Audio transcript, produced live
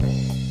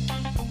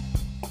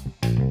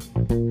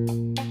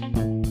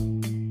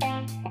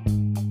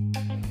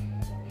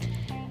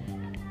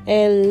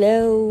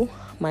Hello,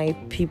 my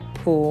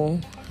people.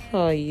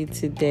 How are you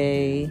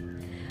today?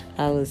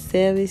 Our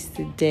service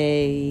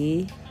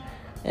today,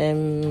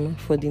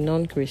 for the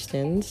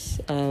non-Christians.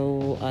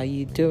 How are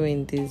you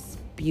doing this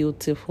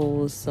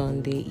beautiful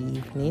Sunday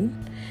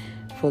evening?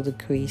 For the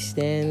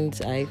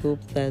Christians, I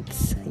hope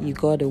that you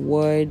got a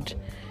word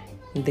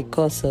in the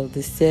course of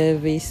the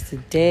service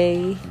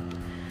today.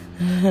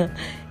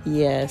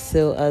 Yeah.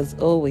 So as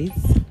always,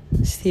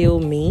 still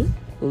me,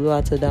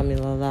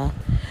 Uluwatodamilola.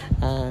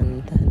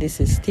 And this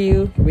is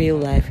still Real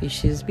Life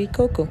Issues with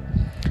Coco.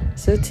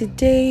 So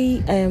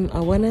today I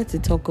wanted to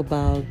talk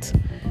about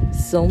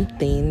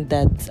something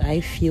that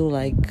I feel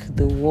like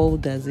the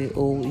world as a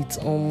whole, it's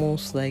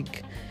almost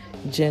like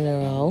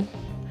general.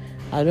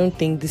 I don't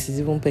think this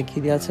is even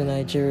peculiar to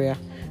Nigeria.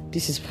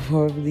 This is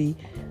probably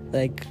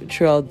like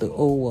throughout the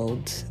whole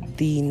world,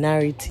 the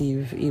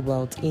narrative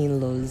about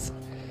in-laws.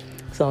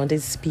 So I wanted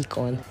to speak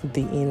on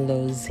the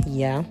in-laws,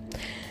 yeah.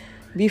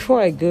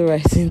 Before I go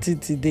right into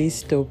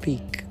today's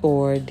topic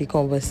or the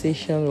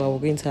conversation that we're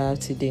going to have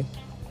today,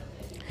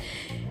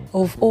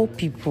 of all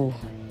people,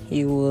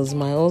 it was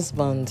my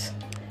husband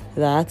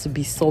that had to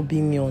be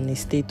subbing me on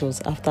his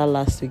status after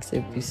last week's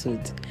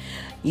episode.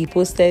 He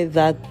posted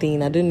that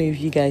thing. I don't know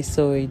if you guys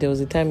saw it. There was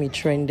a time it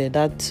trended,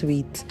 that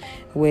tweet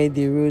where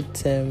they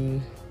wrote,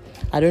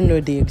 I don't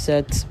know the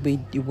exact way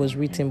it was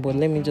written, but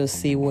let me just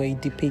say what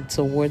it depicts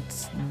or what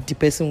the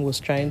person was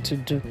trying to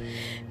do.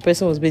 The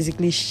person was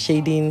basically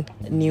shading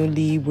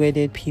newly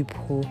wedded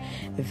people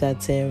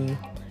that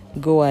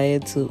go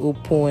ahead to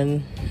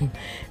open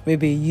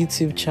maybe a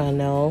YouTube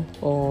channel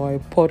or a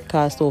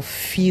podcast or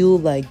feel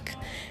like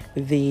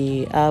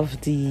they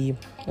have the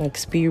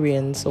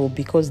experience, or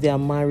because they are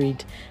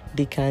married,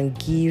 they can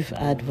give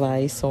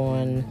advice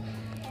on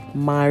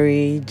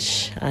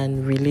marriage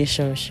and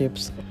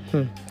relationships.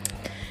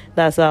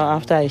 That's how,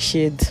 after I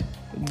shared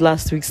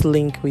last week's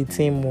link with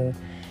him,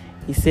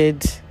 he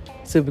said,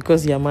 so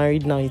because you're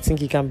married now, you think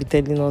you can be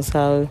telling us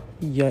how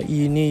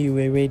you knew you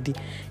were ready. He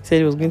said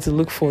he was going to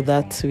look for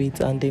that tweet,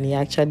 and then he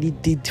actually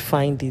did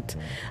find it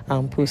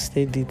and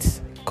posted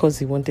it because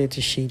he wanted to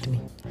shade me.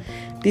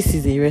 This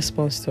is a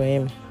response to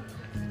him.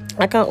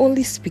 I can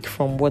only speak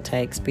from what I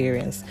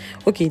experienced.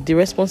 Okay, the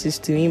response is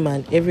to him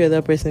and every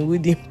other person who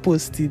didn't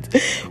post it,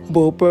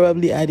 but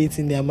probably had it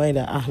in their mind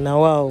that,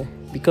 now wow,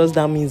 because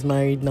that means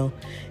married now.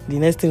 The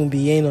next thing we'll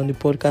be hearing on the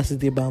podcast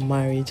is about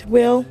marriage.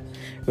 Well,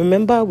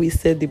 remember we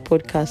said the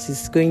podcast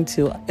is going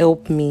to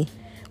help me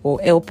or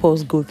help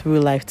us go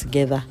through life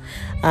together.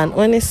 And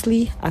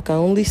honestly, I can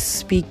only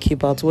speak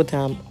about what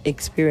I'm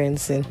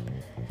experiencing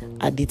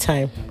at the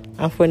time.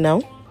 And for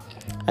now,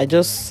 I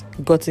just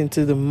got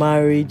into the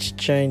marriage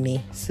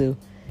journey. So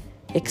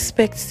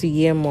expect to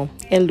hear more.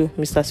 Hello,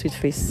 Mr.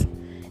 Sweetface.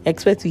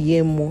 Expect to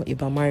hear more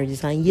about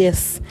marriages. And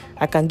yes,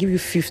 I can give you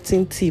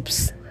 15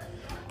 tips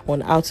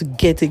on how to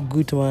get a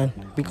good man,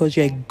 because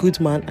you're a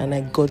good man and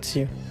I got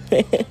you.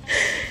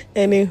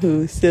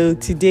 Anywho, so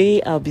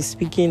today I'll be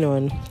speaking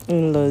on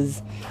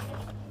in-laws.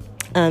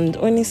 And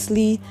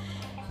honestly,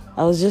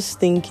 I was just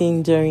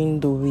thinking during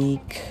the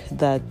week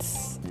that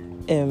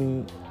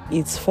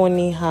it's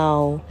funny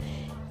how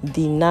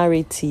the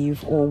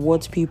narrative or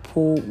what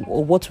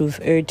we've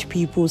heard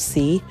people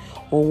say,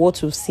 or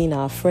what we've seen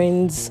our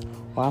friends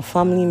or our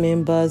family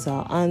members,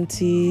 our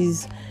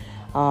aunties,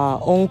 our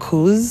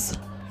uncles,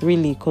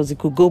 really, because it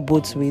could go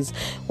both ways.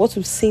 What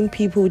we've seen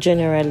people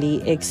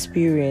generally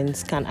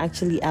experience can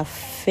actually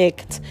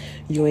affect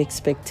your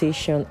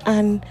expectation,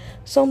 and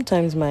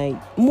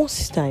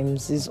most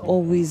times is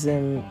always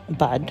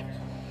bad,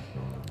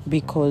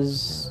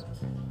 because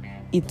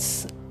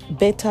it's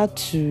better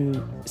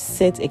to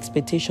set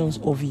expectations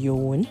of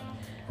your own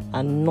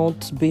and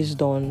not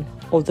based on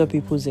other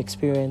people's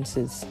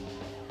experiences.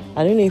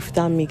 I don't know if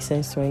that makes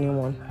sense to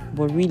anyone,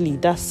 but really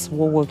that's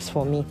what works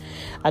for me.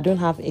 I don't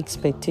have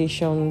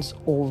expectations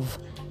of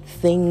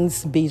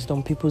things based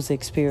on people's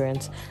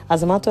experience.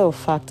 As a matter of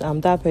fact,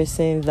 I'm that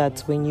person that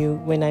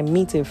when I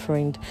meet a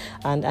friend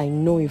and I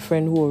know a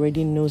friend who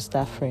already knows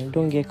that friend,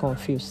 don't get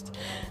confused.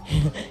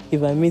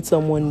 If I meet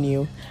someone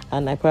new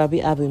and I probably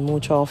have a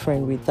mutual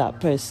friend with that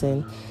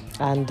person,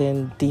 and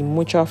then the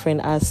mutual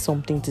friend has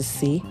something to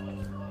say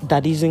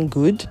that isn't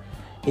good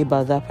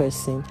about that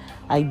person,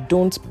 I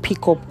don't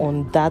pick up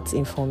on that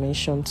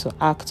information to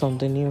act on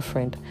the new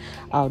friend.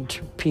 I'd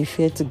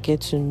prefer to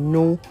get to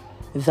know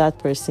that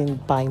person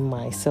by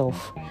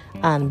myself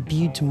and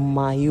build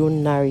my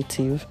own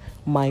narrative,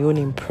 my own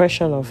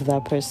impression of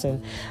that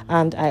person.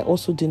 And I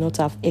also do not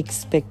have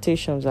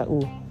expectations that,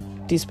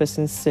 this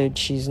person said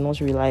she's not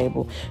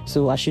reliable,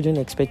 so I shouldn't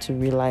expect to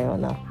rely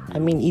on her. I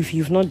mean, if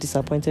you've not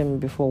disappointed me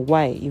before,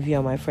 why? If you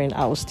are my friend,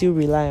 I will still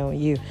rely on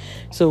you.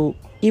 So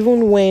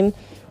even when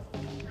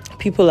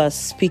people are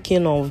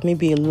speaking of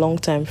maybe a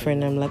long-time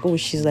friend, I'm like,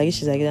 she's like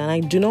that, and I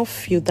do not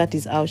feel that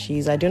is how she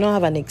is. I do not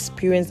have an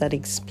experience that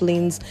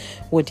explains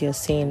what you're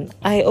saying.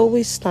 I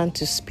always stand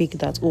to speak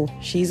that,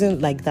 she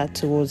isn't like that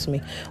towards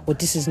me, or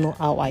this is not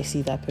how I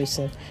see that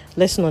person.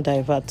 Let's not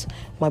divert.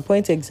 My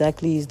point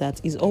exactly is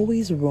that it's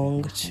always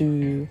wrong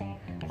to,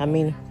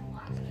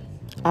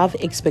 have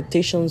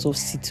expectations of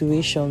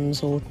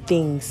situations or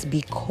things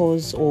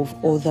because of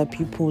other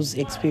people's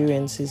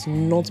experiences,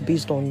 not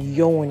based on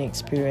your own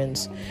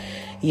experience.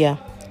 Yeah,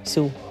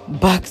 so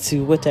back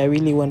to what I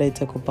really wanted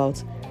to talk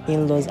about,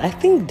 in-laws. I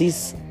think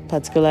this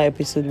particular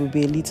episode will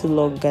be a little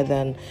longer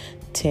than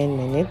 10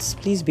 minutes.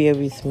 Please bear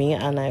with me,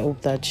 and I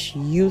hope that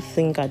you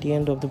think at the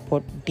end of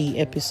the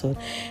episode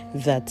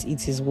that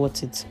it is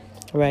worth it.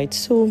 Right?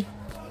 So,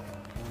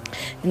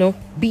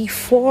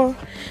 before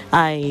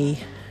I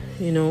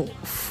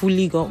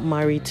fully got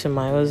married to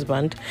my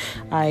husband,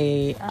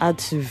 I had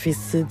to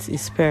visit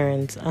his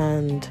parents,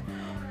 and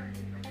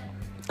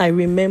I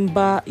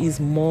remember his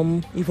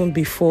mom, even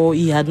before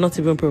he had not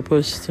even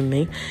proposed to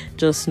me,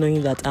 just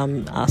knowing that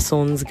I'm our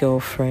son's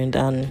girlfriend.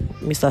 And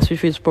Mr.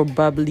 Sweetface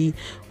probably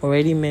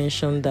already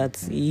mentioned that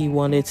he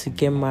wanted to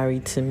get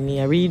married to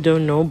me. I really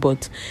don't know,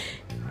 but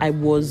I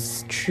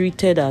was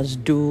treated as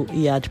though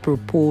he had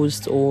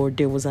proposed, or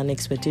there was an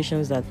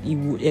expectation that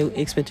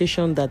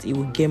he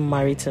would get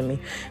married to me,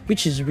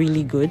 which is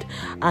really good.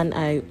 And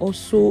I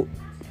also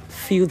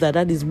feel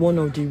that is one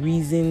of the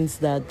reasons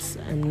that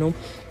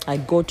I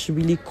got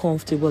really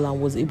comfortable and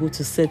was able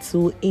to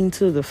settle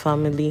into the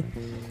family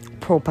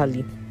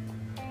properly.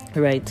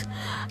 Right.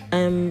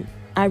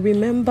 I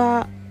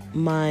remember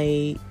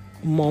my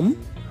mom,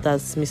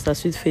 that's Mr.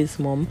 Sweetface's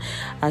mom,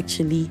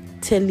 actually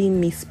telling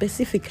me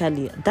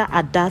specifically that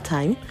at that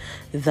time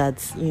that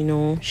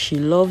she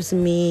loves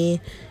me.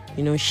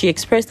 She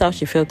expressed how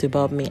she felt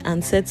about me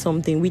and said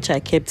something which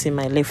I kept in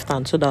my left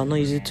hand so that I'll not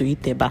use it to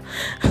eat eba,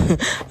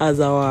 as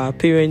our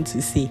parents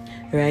say,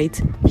 right?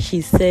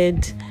 She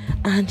said,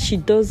 and she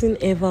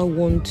doesn't ever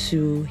want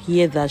to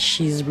hear that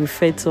she's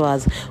referred to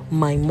as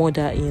my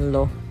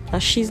mother-in-law.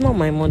 She's not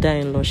my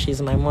mother-in-law,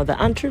 she's my mother.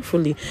 And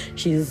truthfully,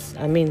 she's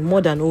more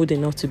than old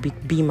enough to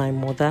be my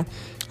mother.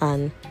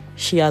 And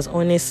she has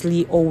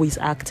honestly always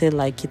acted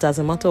like it. As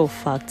a matter of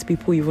fact,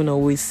 people even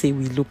always say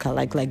we look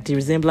alike. Like, the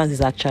resemblance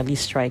is actually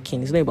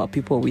striking. It's not about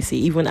people always say,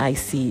 even I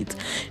see it.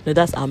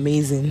 That's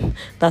amazing.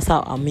 That's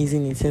how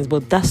amazing it is.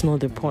 But that's not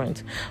the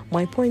point.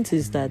 My point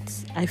is that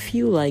I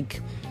feel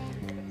like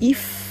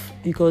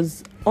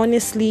because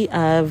honestly,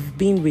 I've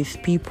been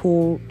with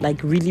people,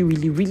 like really,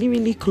 really, really,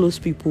 really close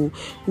people,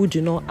 who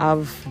do not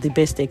have the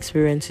best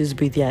experiences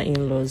with their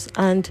in-laws.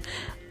 And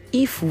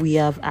if we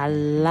have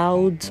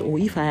allowed, or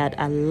if I had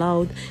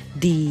allowed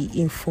the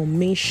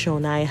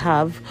information I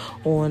have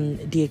on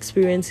the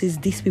experiences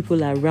these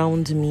people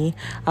around me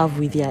have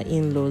with their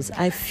in-laws,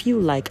 I feel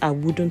like I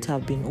wouldn't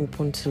have been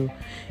open to,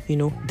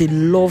 the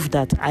love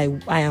that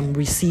I am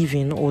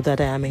receiving, or that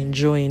I am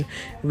enjoying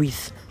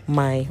with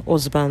my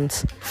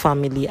husband's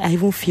family. I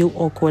even feel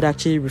awkward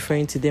actually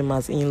referring to them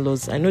as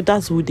in-laws. I know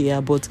that's who they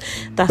are, but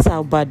that's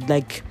how bad,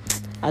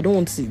 I don't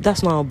want to see,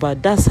 that's not how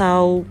bad, that's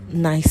how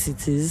nice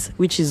it is,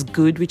 which is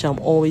good, which I'm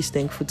always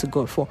thankful to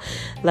God for.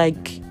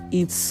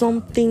 It's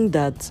something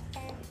that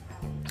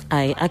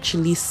I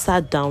actually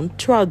sat down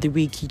throughout the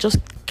week. He just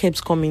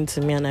kept coming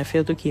to me, and I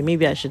felt, okay,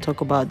 maybe I should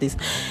talk about this.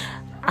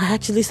 I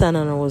actually sat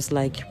down and I was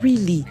like,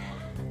 really?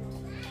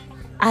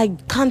 I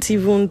can't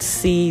even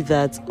say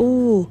that,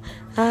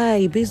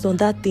 based on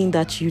that thing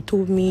that you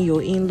told me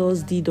your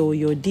in-laws did, or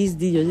your this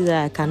did, your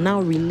that, I can now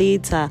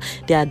relate,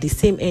 they are the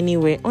same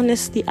anyway.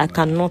 Honestly, I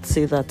cannot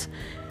say that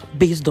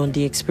based on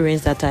the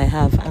experience that I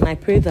have. And I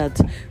pray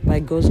that by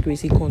God's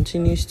grace, it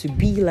continues to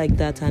be like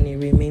that and it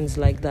remains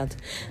like that.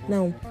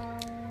 Now,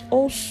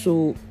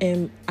 also,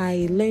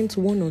 I learned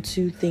one or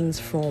two things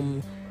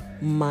from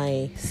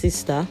my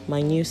sister,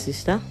 my new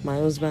sister, my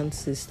husband's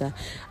sister,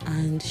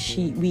 and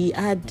we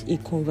had a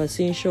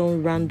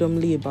conversation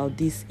randomly about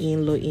this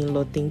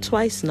in-law thing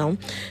twice now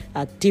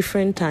at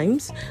different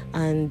times,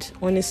 and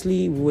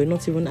honestly we were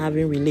not even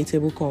having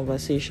relatable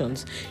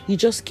conversations. It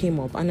just came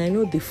up, and I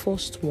know the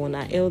first one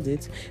I held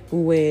it,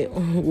 we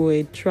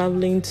were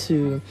traveling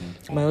to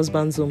my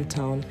husband's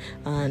hometown,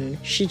 and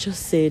she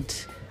just said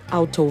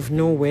out of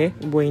nowhere,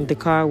 we're in the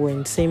car, we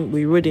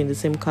rode in the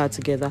same car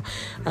together,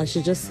 and she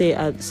just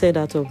said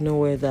out of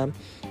nowhere that,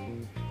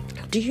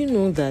 do you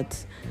know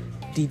that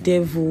the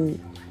devil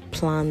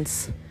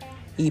plants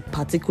a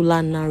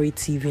particular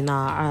narrative in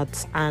our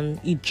hearts, and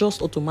it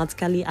just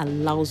automatically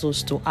allows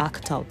us to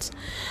act out?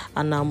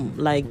 And I'm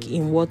like,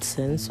 in what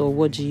sense, or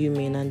what do you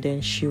mean? And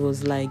then she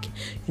was like,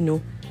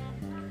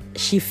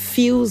 she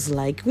feels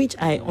like, which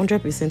I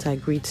 100%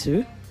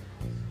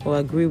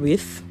 agree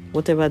with,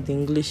 whatever the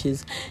English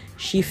is,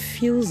 she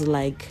feels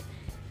like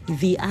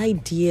the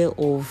idea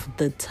of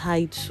the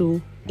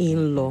title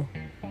in-law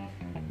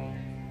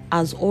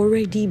has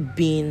already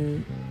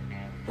been,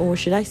 or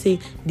should I say,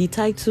 the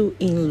title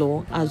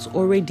in-law has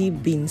already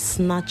been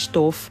snatched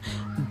off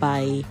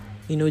by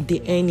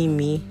the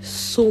enemy,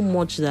 so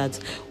much that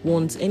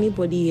once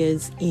anybody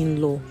hears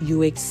in-law,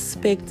 you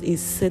expect a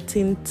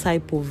certain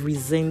type of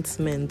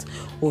resentment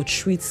or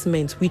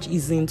treatment which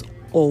isn't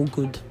all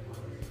good.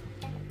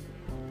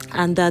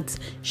 And that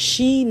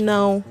she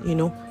now,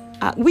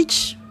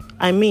 which,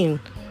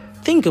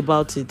 think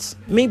about it.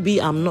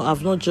 Maybe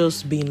I've not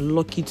just been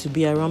lucky to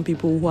be around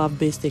people who have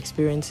best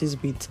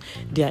experiences with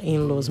their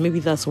in-laws. Maybe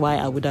that's why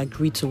I would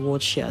agree to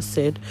what she has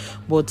said.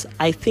 But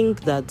I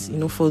think that,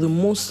 for the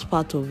most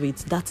part of it,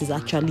 that is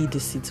actually the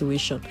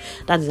situation.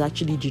 That is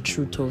actually the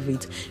truth of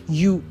it.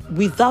 You,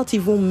 without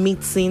even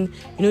meeting,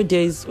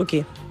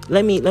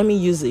 let me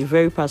use a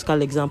very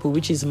practical example,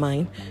 which is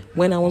mine.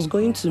 When I was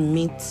going to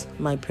meet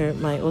my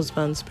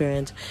husband's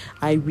parents,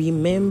 I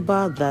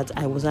remember that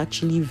I was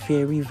actually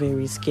very,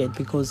 very scared,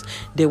 because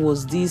there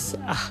was this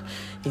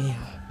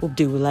hope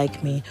they will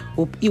like me.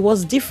 Hope it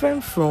was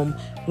different from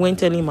when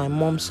telling my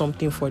mom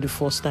something for the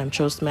first time.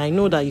 Trust me, I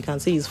know that you can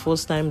say it's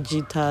first time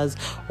jitters,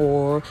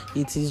 or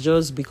it is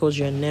just because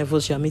you're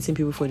nervous, you're meeting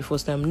people for the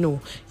first time. No,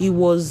 it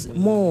was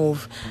more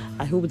of,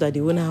 I hope that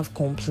they won't have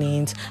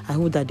complaints. I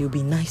hope that they'll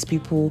be nice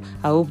people.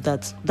 I hope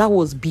that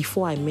was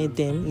before I met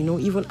them.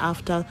 Even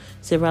after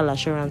several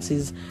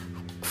assurances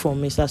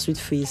from Mr.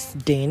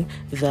 Sweetface then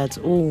that,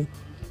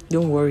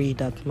 don't worry,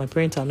 that my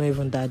parents are not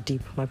even that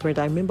deep. I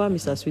remember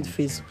Mr.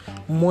 Sweetface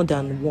more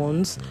than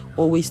once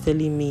always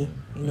telling me,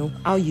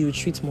 how you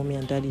treat mommy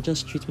and daddy,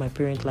 just treat my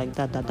parents like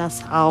that. That's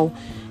how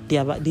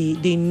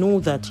they know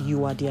that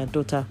you are their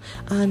daughter.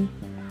 And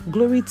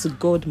glory to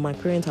God, my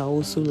parents are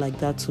also like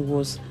that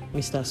towards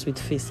Mr.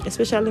 Sweetface,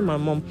 especially my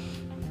mom.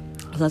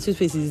 Mr.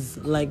 Sweetface is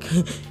like,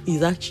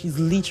 he's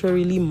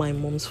literally my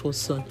mom's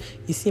first son.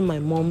 You see, my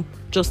mom,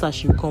 just as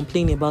she would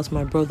complain about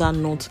my brother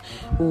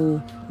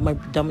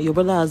your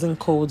brother hasn't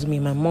called me,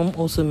 my mom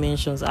also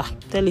mentions,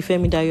 tell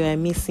Ifemi that you are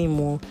missing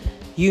more,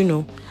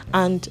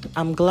 and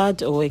I'm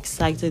glad or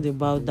excited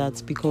about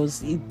that,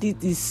 because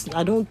it is,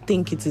 I don't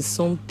think it is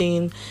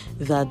something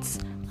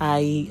that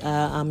I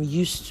am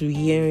used to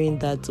hearing,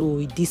 that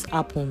this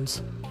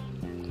happens.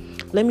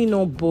 Let me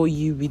not bore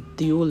you with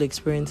the whole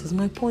experiences.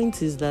 My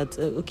point is that,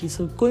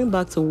 so going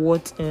back to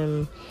what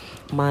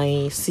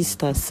my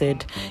sister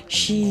said,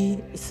 she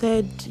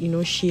said,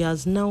 she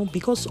has now,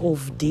 because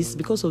of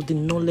the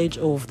knowledge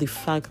of the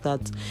fact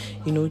that,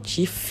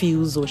 she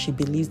feels or she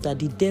believes that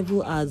the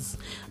devil has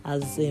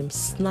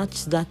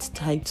snatched that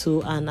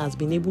title and has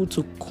been able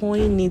to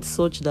coin it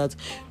such that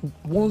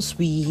once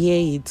we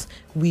hear it,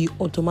 we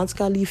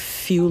automatically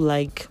feel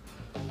like,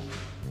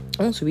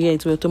 we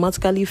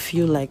automatically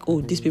feel like,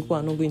 these people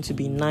are not going to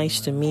be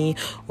nice to me,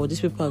 or these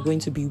people are going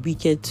to be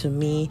wicked to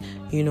me,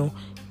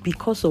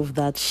 Because of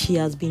that, she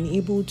has been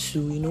able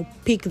to,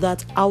 pick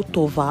that out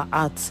of her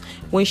heart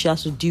when she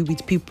has to deal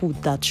with people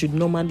that should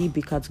normally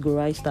be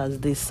categorized as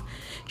this.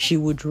 She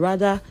would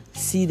rather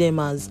see them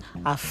as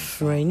a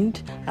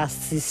friend, a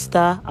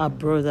sister, a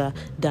brother,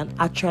 than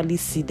actually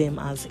see them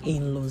as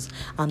in-laws.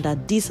 And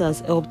that this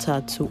has helped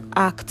her to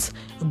act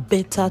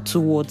better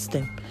towards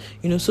them.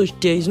 So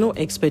there is no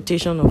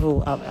expectation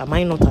of, am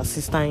I not a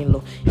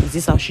sister-in-law? Is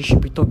this how she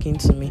should be talking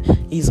to me?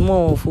 It's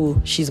more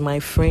of, she's my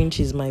friend,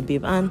 she's my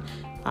babe. And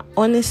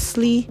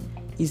honestly,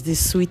 it's the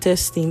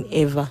sweetest thing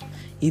ever.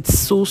 It's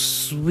so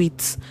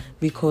sweet,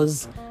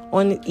 because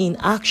in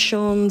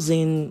actions,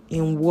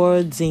 in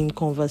words, in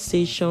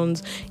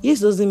conversations, it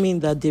doesn't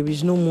mean that there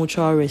is no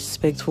mutual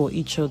respect for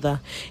each other.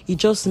 It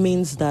just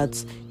means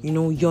that,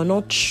 you're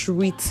not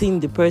treating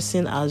the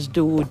person as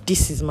though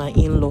this is my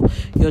in-law.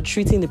 You're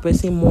treating the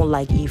person more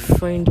like a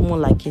friend, more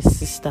like a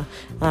sister.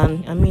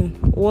 And I mean,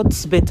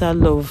 what's better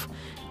love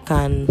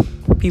can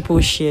people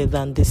share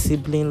than the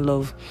sibling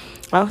love?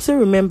 I also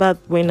remember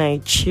when I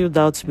chilled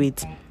out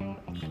with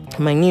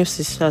my new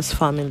sister's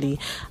family.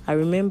 I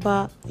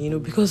remember,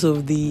 because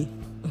of the,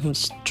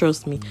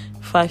 trust me,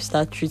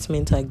 5-star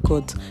treatment I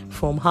got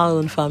from her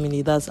own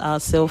family, that's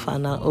herself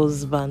and her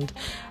husband.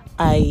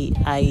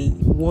 I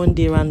one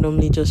day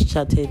randomly just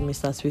chatted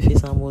Mr.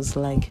 Sweetface and was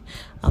like,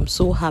 I'm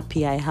so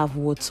happy I have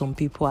what some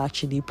people are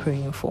actually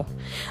praying for.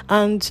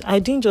 And I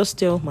didn't just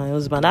tell my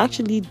husband, I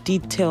actually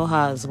did tell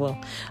her as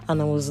well.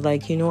 And I was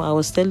like, I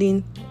was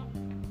telling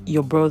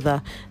your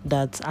brother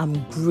that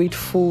I'm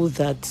grateful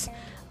that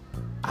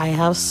I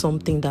have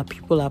something that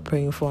people are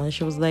praying for. And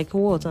she was like,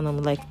 what? And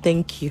I'm like,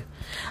 thank you.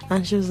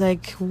 And she was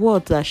like,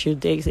 what? I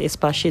should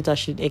expatiate, I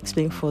should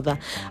explain further.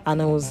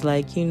 And I was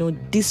like,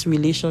 this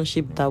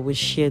relationship that we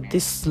share,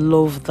 this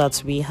love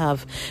that we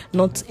have,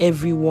 not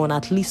everyone,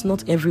 at least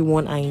not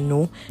everyone I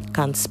know,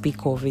 can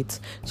speak of it.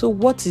 So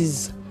what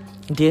is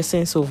the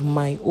essence of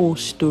my whole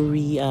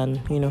story? And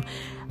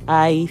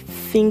I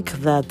think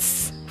that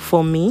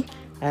for me,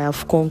 I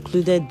have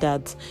concluded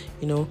that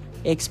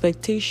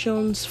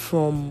expectations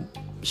from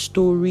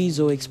stories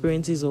or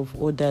experiences of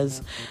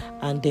others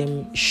and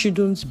them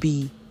shouldn't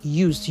be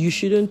used. You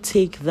shouldn't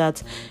take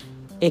that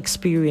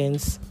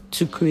experience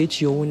to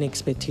create your own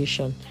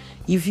expectation.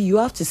 If you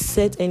have to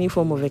set any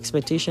form of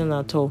expectation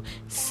at all,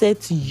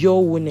 set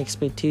your own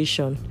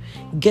expectation.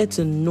 Get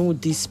to know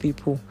these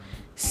people.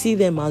 See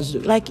them as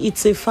like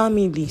it's a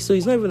family. So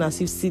it's not even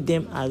as if see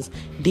them as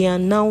they are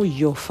now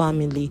your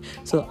family.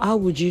 So how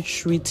would you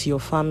treat your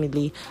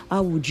family?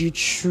 How would you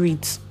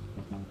treat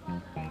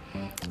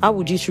How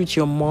would you treat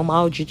your mom?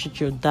 How would you treat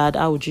your dad?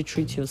 How would you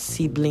treat your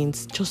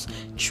siblings? Just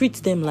treat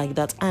them like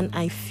that. And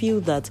I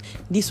feel that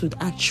this would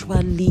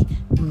actually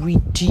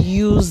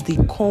reduce the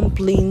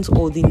complaints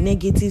or the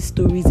negative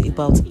stories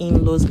about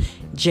in-laws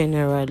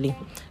generally,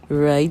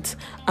 right?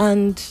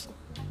 And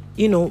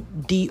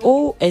the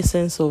whole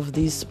essence of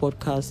this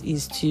podcast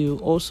is to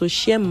also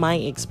share my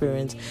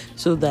experience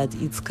so that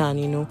it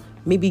can,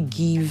 maybe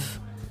give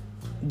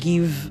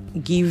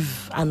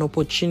an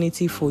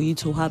opportunity for you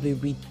to have a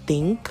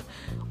rethink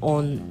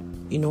on,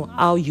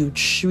 how you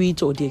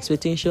treat or the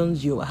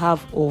expectations you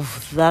have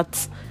of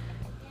that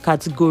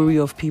category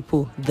of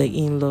people, the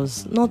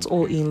in-laws. Not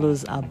all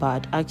in-laws are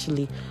bad.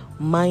 Actually,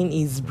 mine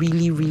is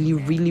really, really,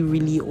 really,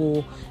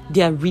 really,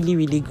 they are really,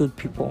 really good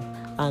people.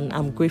 And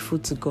I'm grateful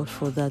to God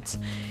for that.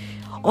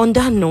 On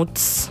that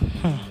note,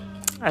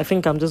 I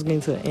think I'm just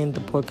going to end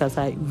the podcast.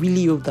 I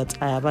really hope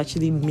that I have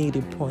actually made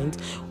a point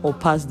or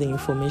passed the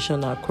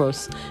information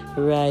across,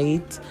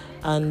 right?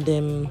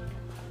 And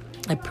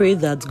I pray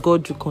that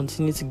God will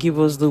continue to give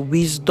us the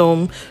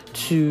wisdom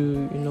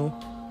to,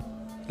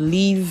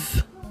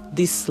 live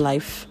this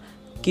life.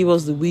 Give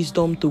us the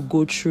wisdom to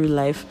go through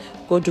life.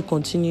 God will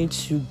continue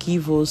to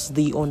give us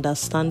the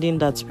understanding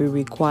that we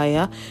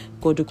require.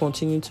 God will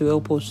continue to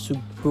help us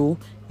to grow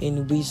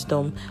in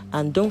wisdom.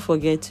 And don't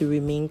forget to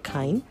remain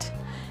kind.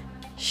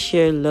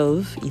 Share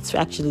love.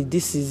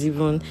 This is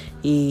even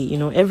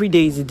every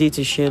day is a day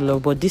to share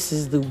love, but this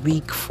is the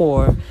week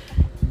for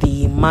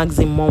the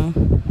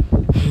maximum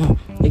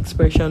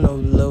expression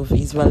of love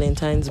is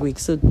Valentine's week.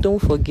 So don't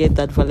forget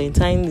that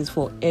Valentine is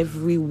for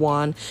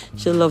everyone.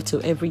 Show love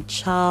to every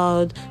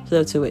child, show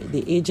love to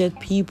the aged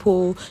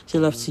people, show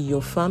love to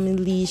your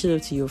family, show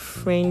love to your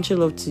friends, show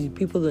love to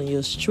people on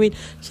your street,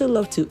 show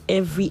love to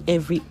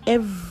everyone,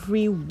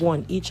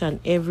 each and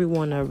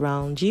everyone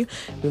around you.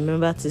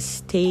 Remember to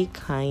stay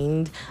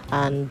kind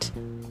and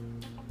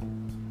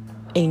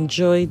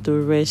enjoy the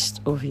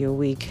rest of your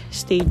week.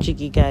 Stay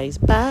jiggy, guys.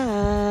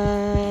 Bye.